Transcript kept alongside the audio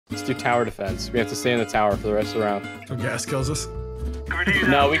Let's do tower defense. We have to stay in the tower for the rest of the round. So gas kills us.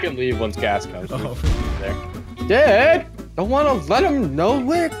 No, we can leave once gas comes. Oh. There. Dad! Don't want to let him know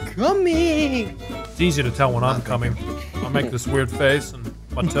we're coming! It's easy to tell when I'm coming. I make this weird face and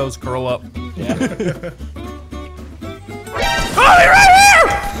my toes curl up. Yeah. Oh, they're right here!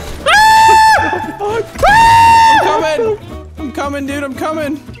 I'm coming, dude. I'm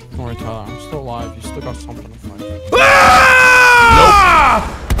coming. Don't worry, Tyler. I'm still alive. You still got something to fight.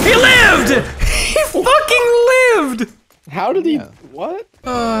 Ah! Nope. He lived! He fucking lived! How did he? What?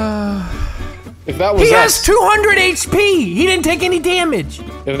 If that was He us, has 200 HP! He didn't take any damage!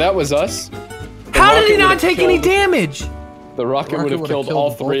 if that was us, How did he rocket not would've take any killed- damage? the rocket would have killed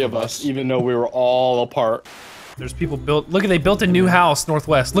all three of us, even though we were all apart. There's people built. Look at they built a new house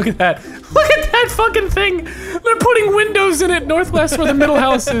northwest. Look at that. Look at that fucking thing. They're putting windows in it northwest where the middle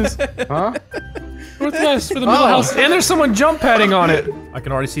house is. Huh? Northwest where the middle house. And there's someone jump padding on it. I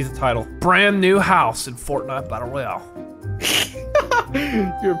can already see the title. Brand new house in Fortnite Battle Royale.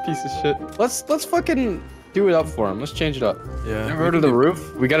 You're a piece of shit. Let's fucking do it up for him. Let's change it up. Yeah. Ever heard of the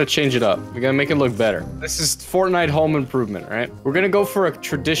roof? We gotta change it up. We gotta make it look better. This is Fortnite home improvement, right? We're gonna go for a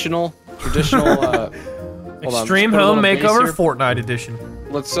traditional. Hold on, Extreme let's put a Home little base Makeover here. Fortnite Edition.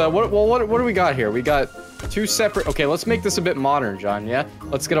 Let's what do we got here? We got two separate. Okay, let's make this a bit modern, John. Yeah.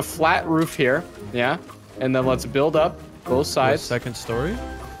 Let's get a flat roof here. Yeah. And then let's build up both sides. Second story?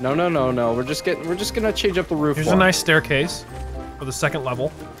 No. We're just gonna change up the roof. Here's for a him. nice staircase for the second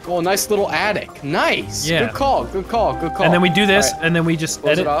level. Oh, a nice little attic. Nice. Yeah. Good call. And then we do this, All right. and then we just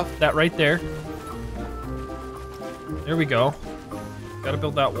Close it edit off. that right there. There we go. Gotta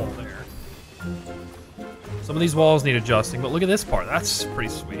build that wall there. Some of these walls need adjusting, but look at this part. That's pretty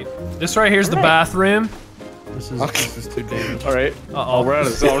sweet. This right here's the bathroom. This is too dangerous. All right. Uh-oh. We're out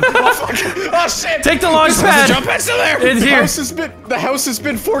of zone. Oh shit! Take the launch pad! Jump pads still there. It's here. The house has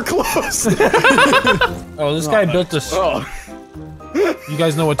been foreclosed. Oh, this guy built this. Oh. You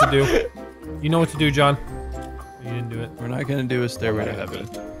guys know what to do. You know what to do, John. You didn't do it. We're not gonna do a stairway to heaven.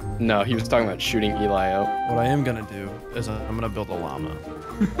 No, he was talking about shooting Eli out. What I am gonna do is I'm gonna build a llama.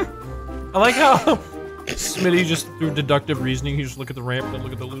 I like how Smitty just through deductive reasoning, he just look at the ramp and then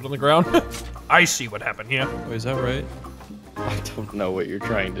look at the loot on the ground. I see what happened here. Wait, is that right? I don't know what you're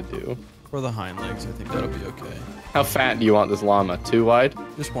trying to do. For the hind legs, I think that'll be okay. How fat do you want this llama? 2 wide?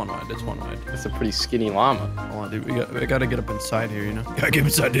 Just one wide. It's one wide. That's a pretty skinny llama. Hold on, dude. We gotta get up inside here, you know. Gotta get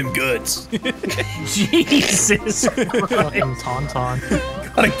inside them guts. Jesus Fucking Christ. tauntaun.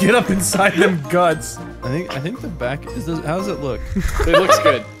 Gotta get up inside them guts. I think the back is this. How does it look? It looks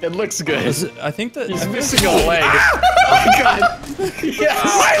good. It looks good. Is it, I think that He's missing a leg. Oh my god. Yes.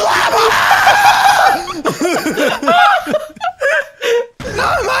 My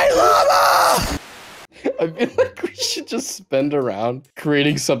Not my llama! I feel like we should just spend around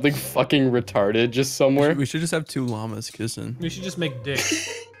creating something fucking retarded just somewhere. We should just have 2 llamas kissing. We should just make dick.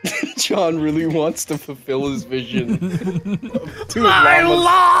 John really wants to fulfill his vision. Two My llamas.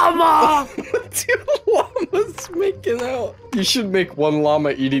 llama! 2 llamas making out. You should make one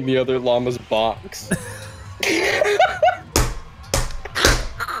llama eating the other llama's box.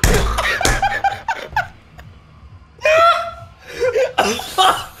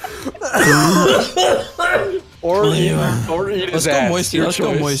 or eat his Let's go ass. Moisty. Your Let's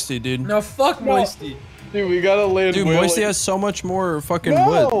go choice. Moisty, dude. No, fuck Moisty. Dude, we gotta land. Dude, whaling. Moisty has so much more fucking wood.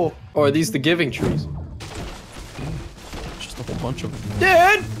 No! Or are these the giving trees? Just a whole bunch of them.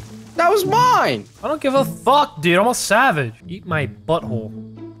 Dude! That was mine! I don't give a fuck, dude. I'm a savage. Eat my butthole.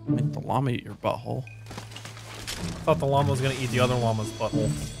 Make the llama eat your butthole. I thought the llama was gonna eat the other llama's butthole.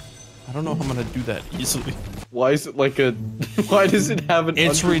 I don't know how I'm gonna do that easily. Why is it like a... Why does it have an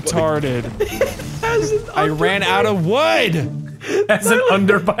It's underbite? retarded. Has an I ran out of wood! That's an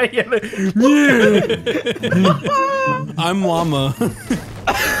underbite. I'm llama.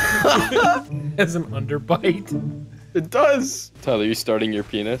 As an underbite. It does! Tyler, you starting your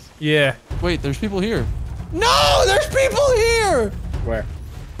penis? Yeah. Wait, there's people here. No, there's people here! Where?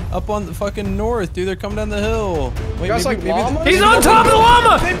 Up on the fucking north, dude. They're coming down the hill. Wait, guys like llamas? He's on top of the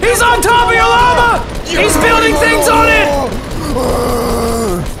llama! He's on top of your llama! He's building things on it!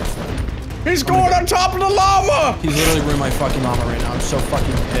 He's going on top of the llama! He's literally ruined my fucking llama right now. I'm so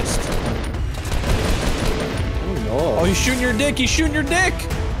fucking pissed. Oh, he's shooting your dick. He's shooting your dick.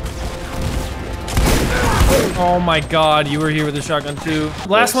 Oh my god, you were here with the shotgun too.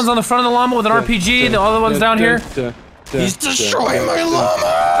 Last one's on the front of the llama with an RPG, the other one's down here. He's destroying my llama.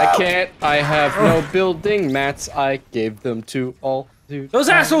 I can't. I have no building mats. I gave them to all. Dude. Those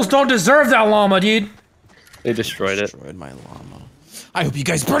assholes don't deserve that llama, dude. They destroyed it. Destroyed my llama. I hope you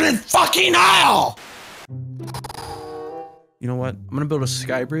guys burn in fucking hell. You know what? I'm gonna build a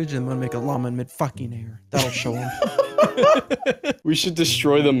sky bridge and I'm gonna make a llama in mid-fucking air. That'll show him. We should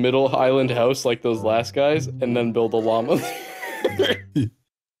destroy the middle island house like those last guys, and then build a llama.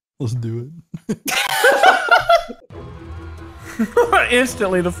 Let's do it.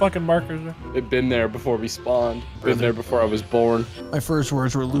 Instantly, the fucking markers are. It'd been there before we spawned. Been there before I was born. My first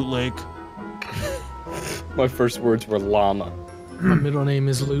words were Loot Lake. My first words were llama. My middle name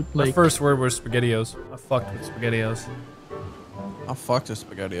is Loot My Lake. first word was SpaghettiOs. I fucked with SpaghettiOs. I'll fuck this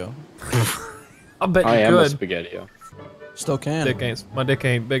spaghetti-o. I bet you I am a could. spaghetti-o. Still can. My dick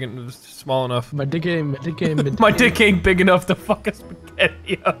ain't big enough, small enough. My dick ain't My dick ain't big enough to fuck a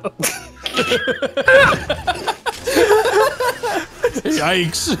SpaghettiO.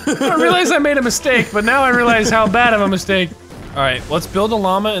 Yikes. I realized I made a mistake, but now I realize how bad of a mistake. All right, let's build a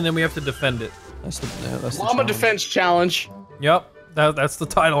llama and then we have to defend it. That's the Llama challenge. defense challenge. Yep, that's the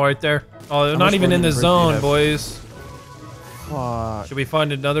title right there. Oh, they're How not much even in wood the and brick do you zone, have? boys. Fuck. Should we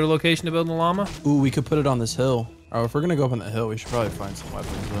find another location to build a llama? Ooh, we could put it on this hill. Oh, if we're gonna go up on the hill, we should probably find some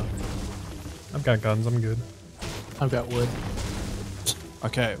weapons though. I've got guns, I'm good. I've got wood.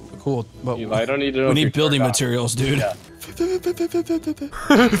 Okay, cool. But I don't need to know. we if need you're building turned on. materials, dude. Yeah.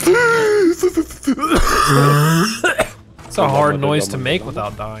 It's a hard noise to make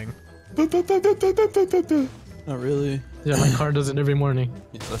without dying. Not really. Yeah, my car does it every morning.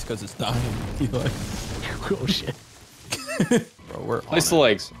 Yeah, that's because it's dying. Eli. Oh shit. Bro, we're Place the on it.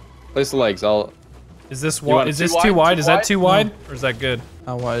 legs. Place the legs. I'll. Is this want wide? Is this too wide? Is that too wide? Or is that good?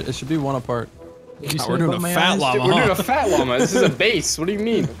 How wide? It should be one apart. Did you Nah, say we're doing about a my fat eyes? llama. Dude, we're doing huh? a fat llama. This is a base. What do you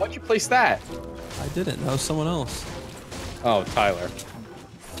mean? Why'd you place that? I didn't. That was someone else. Oh, Tyler.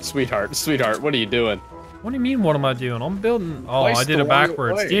 Sweetheart, sweetheart, what are you doing? What do you mean, what am I doing? I'm building. Oh, Place I did the it one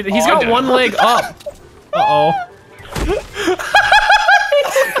backwards. way. He's Oh, I got did it. one leg up. Uh-oh.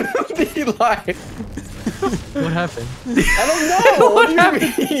 Eli, What happened? I don't know. What do you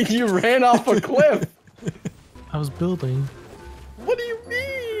mean? You ran off a cliff. I was building. What do you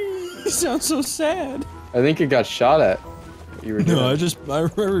mean? You sound so sad. I think it got shot at. What you were doing. No, I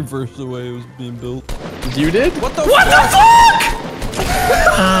reversed the way it was being built. You did? What the What the fuck? What the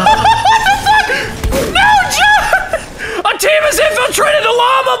fuck? No, John! A team has infiltrated the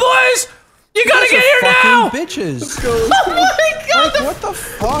llama, boys! You gotta get here now! Bitches. Oh my god! Like, what the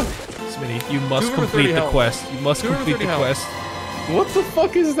fuck? Smitty, you must 230 complete the health. quest. You must complete the 230 health. quest. What the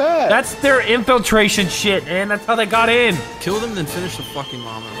fuck is that? That's their infiltration shit, man. That's how they got in. Kill them, then finish the fucking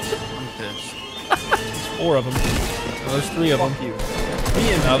llama. I'm pissed. 4 of them. Now there's 3 of them.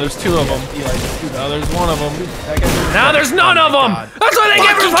 Now there's 2 of them. Now there's 1 of them. Now there's none of them. That's why they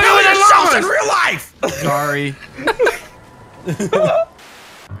get for fucking with their llamas. real life! Sorry.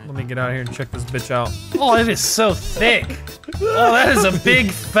 Let me get out here and check this bitch out. Oh, it is so thick. Oh, that is a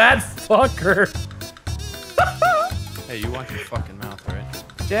big fat fucker. Hey, you watch your fucking mouth, right?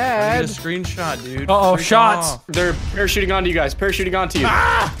 Dad. Get a screenshot, dude. Uh-oh, Freak shots. off. They're parachuting onto you guys. Parachuting onto you.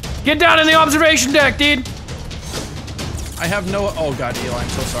 Get down in the observation deck, dude. I have no. Oh god, Eli, I'm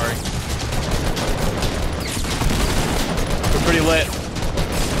so sorry. They're pretty lit.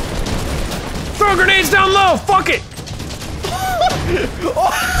 Throw grenades down low. Fuck it.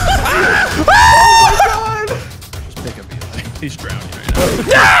 Just pick up Eli. He's drowning right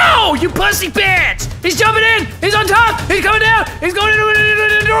now. No, you pussy pants. He's jumping in. He's on top. He's coming down. He's going into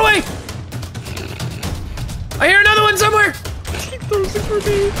the doorway. I hear another one somewhere.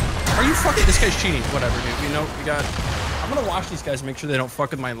 Are you fucking? This guy's cheating. Whatever, dude. You know, we got. I'm gonna watch these guys, make sure they don't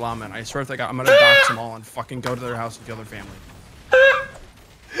fuck with my llama. And I swear, if they got, I'm gonna dox them all and fucking go to their house and kill their family.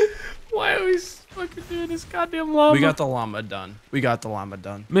 Why are we fucking doing this goddamn llama? We got the llama done. We got the llama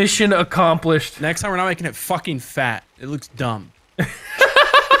done. Mission accomplished. Next time, we're not making it fucking fat. It looks dumb.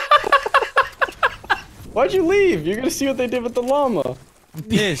 Why'd you leave? You're gonna see what they did with the llama. I'm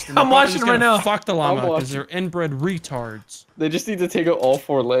pissed. and I'm they're watching just right gonna now. Fuck the I'm llama because watching. they're inbred retards. They just need to take out all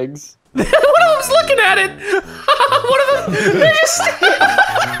 4 legs. One of them's looking at it. One of them. They just.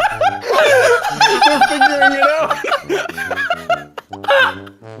 They're figuring it out.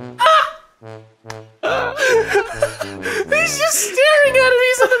 He's just staring at it.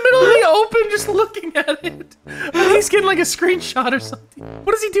 He's in the middle of the open, just looking at it. I think he's getting like a screenshot or something.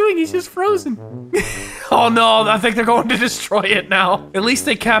 What is he doing? He's just frozen. Oh no, I think they're going to destroy it now. At least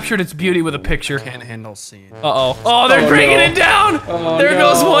they captured its beauty with a picture. Can't handle seeing. Uh-oh. Oh, they're Oh, bringing no. it down. Oh, There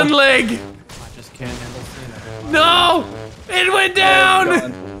no. goes one leg. I just can't handle seeing it. No, it went down.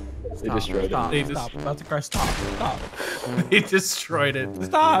 They destroyed it. They Stop. About to cry. Stop. Stop. They destroyed it.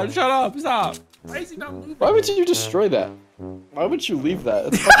 Stop. Shut up. Stop. Why is he not moving? Why would you destroy that? Why would you leave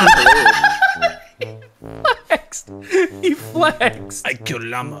that? That's fucking hilarious. flexed. He flexed. I killed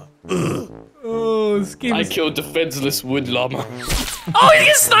llama. Oh, this game is... killed defenseless wood llama. Oh, he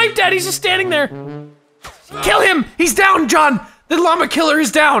gets sniped at. He's just standing there. Kill him. He's down, John. The llama killer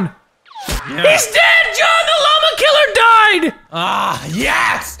is down. Yeah. He's dead, John. The llama killer died. Ah,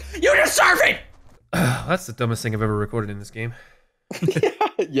 yes! You deserve it! That's the dumbest thing I've ever recorded in this game.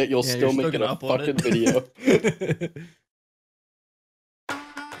 Yet you're still still making gonna a upload fucking it. video.